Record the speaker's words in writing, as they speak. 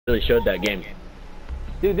really showed that game.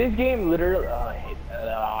 Dude, this game literally.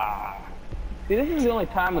 See, this is the only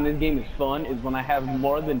time when this game is fun is when I have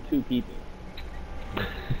more than 2 people.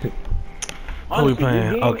 Who we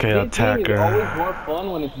playing? Okay, attacker. This game is always more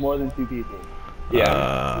fun when it's more than 2 people. Yeah.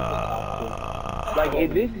 Like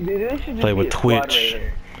this should just play be with a squad Twitch. right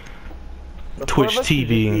here. The Twitch 4 of us should just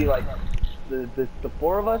TV. be like, the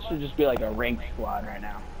 4 of us should just be like a ranked squad right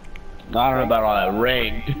now. I don't know about all that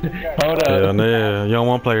ranked. Hold up. Yeah, you don't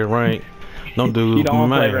want to play rank. Don't do. You don't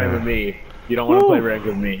want to play man. rank with me. You don't want to play rank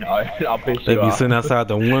with me. I'll piss They you be off. sitting outside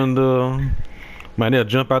the window. Man, they'll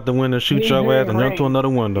jump out the window, shoot your ass, and jump to another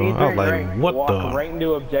window. I was like, what Walk the? right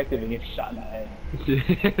into objective and get shot in the head.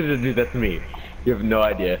 Dude, that's me. You have no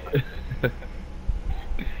idea.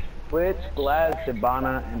 Twitch, Glaz,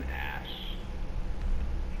 Shabana, and Ash.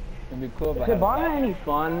 It'd be cool if Is Shabana any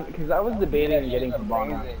fun? Because I was debating getting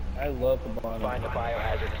Shabana. I love Cabana.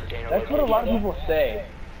 That's what a lot of people say.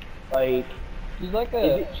 Like, She's like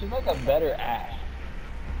a better Ash.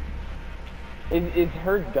 is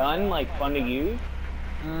her gun like fun to use?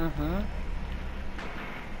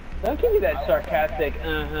 Don't give me that sarcastic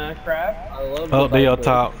crap. I love. Oh, they up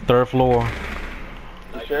top, 3rd floor.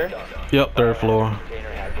 You sure? Yep, 3rd floor.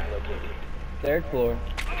 3rd floor,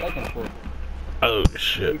 2nd floor. Oh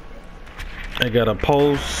shit. They got a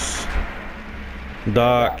post,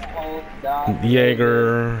 Doc,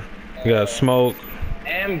 Jaeger, you got smoke,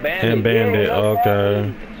 And Bandit. and Bandit. Yeah,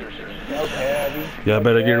 Okay. Okay. Y'all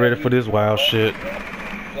better get ready for this wild shit.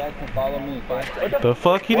 Jackson, follow me. The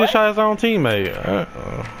fuck? He just shot his own teammate.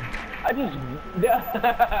 I just.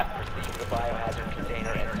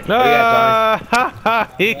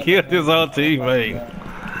 He killed his own teammate.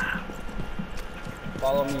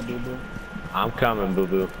 Follow me, boo boo. I'm coming, boo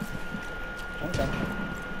boo. Okay.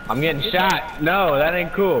 I'm getting shot. No, that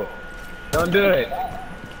ain't cool. Don't do it.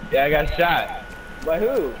 Yeah, I got shot. By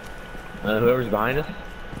who? Whoever's behind us.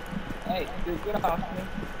 Hey, dude, get off me.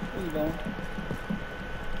 Where you going?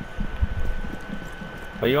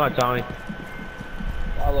 What you want, Tommy?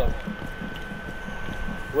 Follow.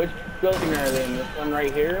 Which building are they in? This one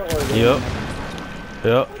right here, or the Yep.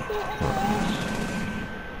 Yep.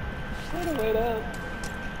 Wait up.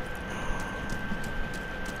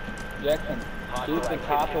 Jackson, shoot the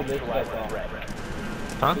top of this stuff off.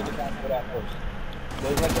 Huh? Shoot the top of that first.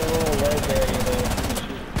 There's like a little ledge area there. You can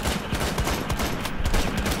shoot.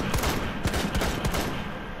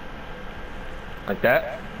 Like that?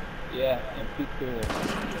 Yeah, and peek through there.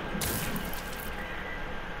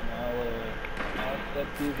 I'll set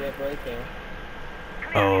these up right there.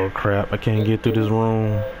 Oh crap! I can't get through this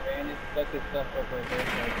room. Bandit stuck his stuff up right there.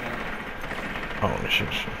 So I Oh shit!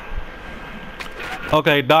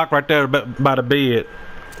 Okay, Doc, right there by the bed.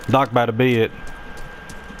 Doc by the bed.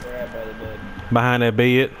 can grab by the bed. Behind that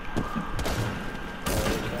bed.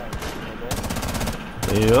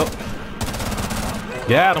 Yep.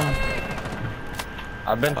 Got him.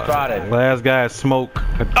 I've been spotted. Last guy is smoke.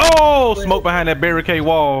 Oh, smoke behind that barricade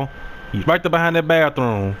wall. He's right there behind that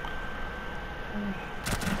bathroom.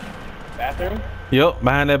 bathroom? Yep,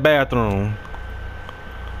 behind that bathroom.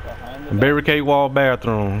 Behind the Barricade wall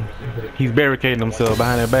bathroom. He's barricading himself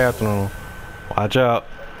behind that bathroom. Watch out.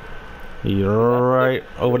 You're right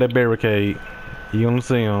over that barricade. You don't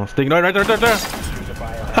see him. Sticking right there.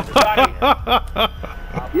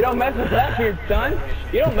 You don't mess with Blackbeard, son.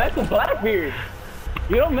 You don't mess with Blackbeard.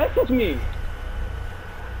 You don't mess with me.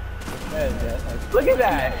 Look at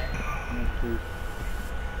that.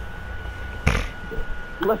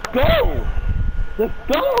 Let's go. Let's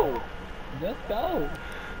go. Let's go.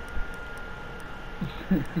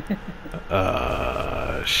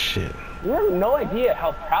 Shit. You have no idea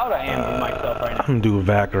how proud I am of myself right now. I'm gonna do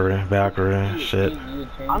Valkyrie, shit.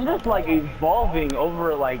 I'm just like evolving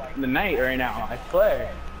over like the night right now. I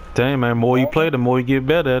swear. Dang man, more you play, the more you get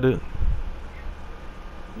better at it.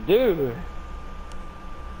 Dude.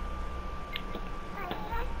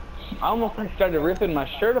 I almost like started ripping my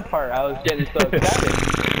shirt apart. I was getting so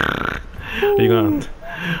excited. Are you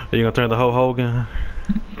gonna turn the whole Hogan?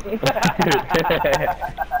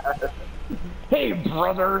 Hey,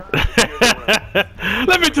 brother.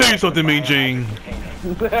 Let me tell you something, Mean Gene.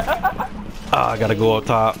 I gotta go up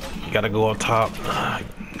top. Gotta go up top.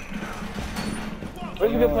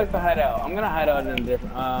 Where's a good place to hide out? I'm gonna hide out in a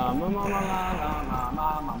different.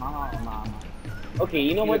 Okay,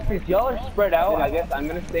 you know what? Since y'all are spread out, I guess I'm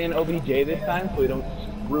gonna stay in OBJ this time so we don't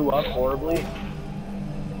screw up horribly.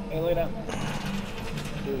 Hey, lay down.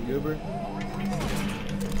 Do it, Goober.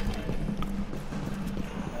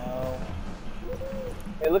 No.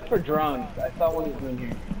 Hey, look for drones. I saw one in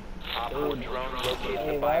here.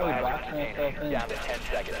 Hey, why are we boxing ourselves in? Down to 10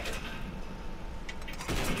 seconds.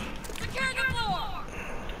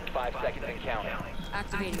 5 seconds and counting.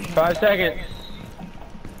 Activating. 5 seconds.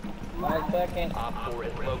 5 seconds. Op 4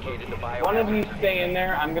 has located the biohazard. One of you stay in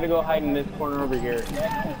there. I'm gonna go hide in this corner over here.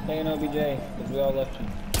 Stay in OBJ, because we all left you.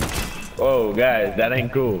 Whoa, guys, that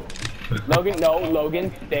ain't cool. Logan, no,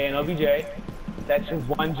 Logan, stay in OBJ. That's your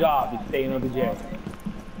one job, is stay in OBJ. It's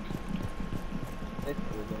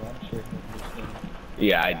cool, though. I'm sure he'll understand.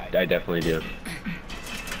 Yeah, I definitely do.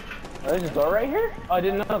 Oh, there's a door right here? Oh, I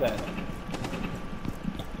didn't know that.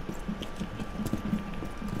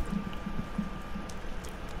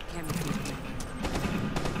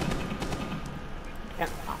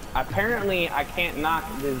 Apparently, I can't knock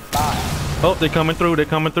this guy. Oh, they coming through. They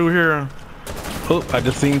coming through here. Oh, I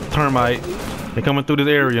just seen termite. They coming through this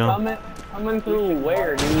area. Coming through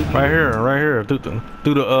where, dude? Right here, through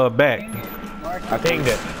the back. I pinged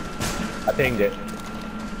it. I pinged it.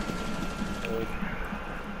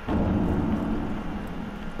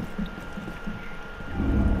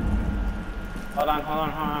 Hold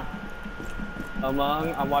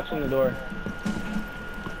on. I'm watching the door.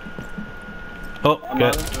 Oh,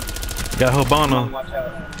 got Habana. Watch out.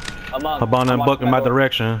 Habana and Buck in my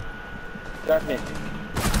direction. Darkness.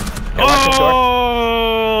 Oh!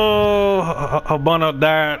 Habana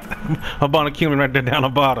died. Habana killed me right there down the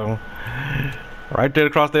bottom. Right there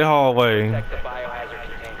across the hallway. Protect the biohazard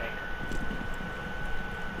container.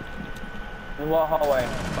 In what hallway?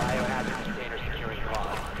 Biohazard container securing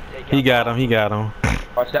pod. Take He out got bomb. him. He got him.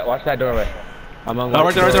 Watch that doorway. I'm on. Oh,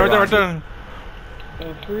 right there.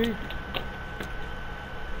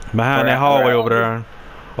 Behind that hallway over there.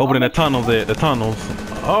 Over in the tunnels the tunnels.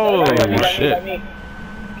 Oh, shit.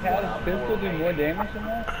 Cat, is pistol do more damage than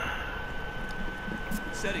that?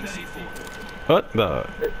 Setting C4. What the?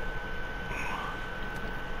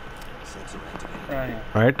 Right.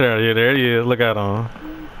 Right there. Yeah, there he is. Look at him.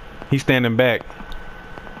 He's standing back.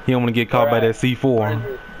 He don't want to get caught by that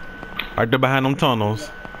C4. Right there behind them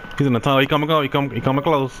tunnels. He's in the tunnel. He coming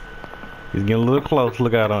close. He's getting a little close.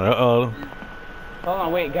 Look at him. Uh-oh. Hold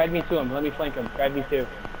on, wait, guide me to him. Let me flank him. Guide me too.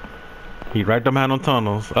 He right there behind them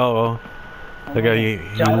tunnels. Uh-oh. Look at he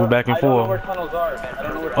moving back and I don't know where forth. tunnels are. I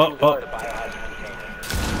don't know where tunnels Oh. are. The biohazard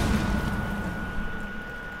container.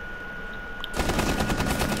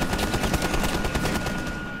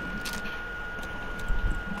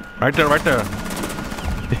 Right there.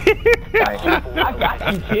 I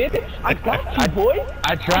got you, kid. I got you, boy.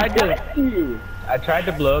 I tried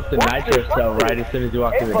to blow up the nitro cell right as soon as you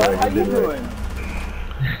walked in the door. How It you didn't work. doing?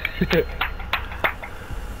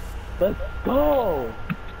 Let's go.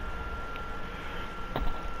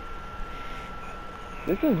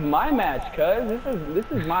 This is my match, cuz. This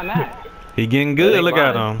is my match. He getting good. Look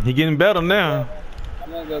at him. He getting better now.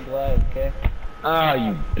 I'm gonna go glide, okay? Oh,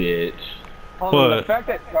 you bitch. Hold on, the What? fact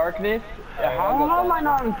that Darkness... How am I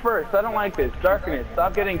not in first? I don't like this. Darkness,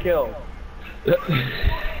 stop getting killed.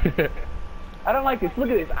 I don't like this. Look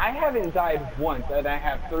at this. I haven't died once, and I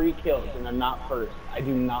have 3 kills, and I'm not first. I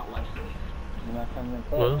do not like this. You're not coming in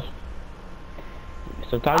close.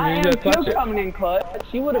 Sometimes I you am gotta clutch still it. coming in clutch.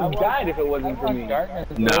 She would have died if it wasn't for me. Darkness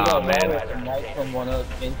is Nah, the man. lowest and Night from one up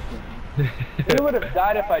instantly. She would have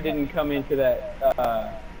died if I didn't come into that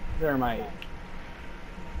thermite.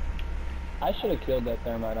 I should have killed that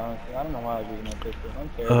thermite, honestly. I don't know why I was using that pistol. I'm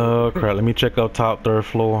terrible. Oh crap, let me check up top 3rd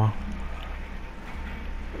floor.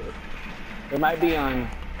 It might be on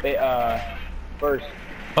first.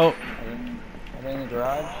 Oh, Are they in the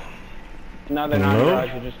garage? No, they're not in No. the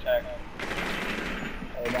garage. You just check.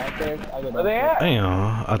 Are they downstairs? I'll go Where they downstairs. at?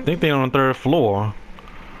 damn. I think they on the 3rd floor.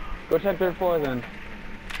 Go check 3rd floor then.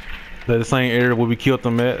 They're the same area where we killed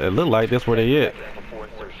them at. It look like that's where they at. Before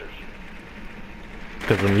insertion.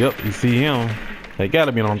 Cause yep, you see him. They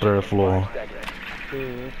gotta be on the 3rd floor.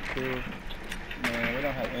 Two. Man, we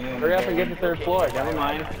don't have anyone. Hurry up and get to 3rd floor. Never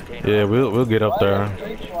mind. Yeah, we'll get up there.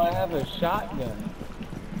 Why I have a shotgun?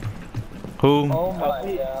 Who? Oh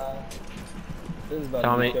my god. This is about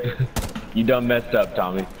Tommy, to be crazy. you done messed up,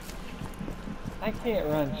 Tommy. I can't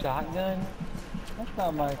run shotgun. That's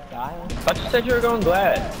not my style. I thought you said you were going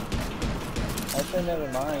glad. I said never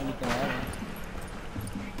mind, you can have it.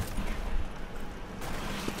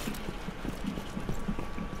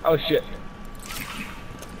 Oh shit.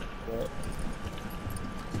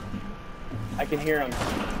 I can hear them.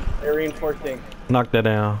 They're reinforcing. Knock that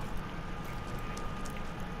down.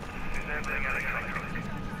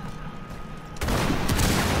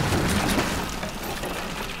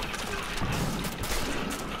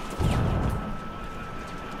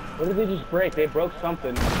 What did they just break? They broke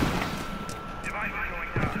something. The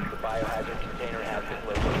biohazard container has been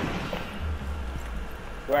located.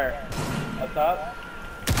 Where? Up top?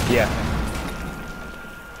 Yeah.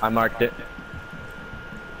 I marked it.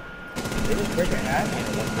 just break a hatch?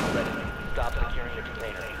 Stop securing the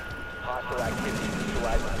container. Hostile activity.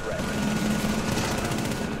 Neutralize the threat.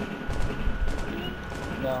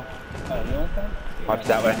 No. Oh, you want that? Watch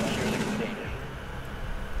that way. Secure the container.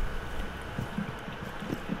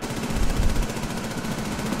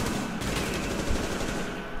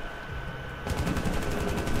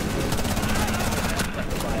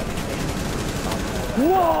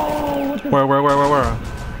 Whoa! What the Where?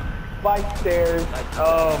 By stairs.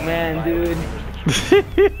 Oh man, dude.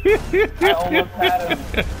 I almost had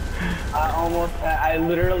him. I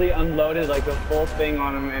literally unloaded like the full thing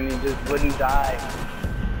on him and he just wouldn't die.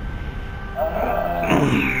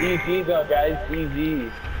 GG though, guys.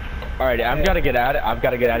 GG. Alright, I've got to get out. I've got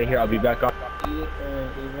to get out of here. I'll be back on. Leave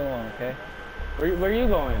it alone, okay? Where are you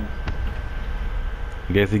going?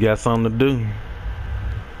 Guess he got something to do.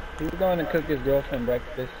 He's going to cook his girlfriend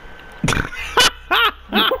breakfast.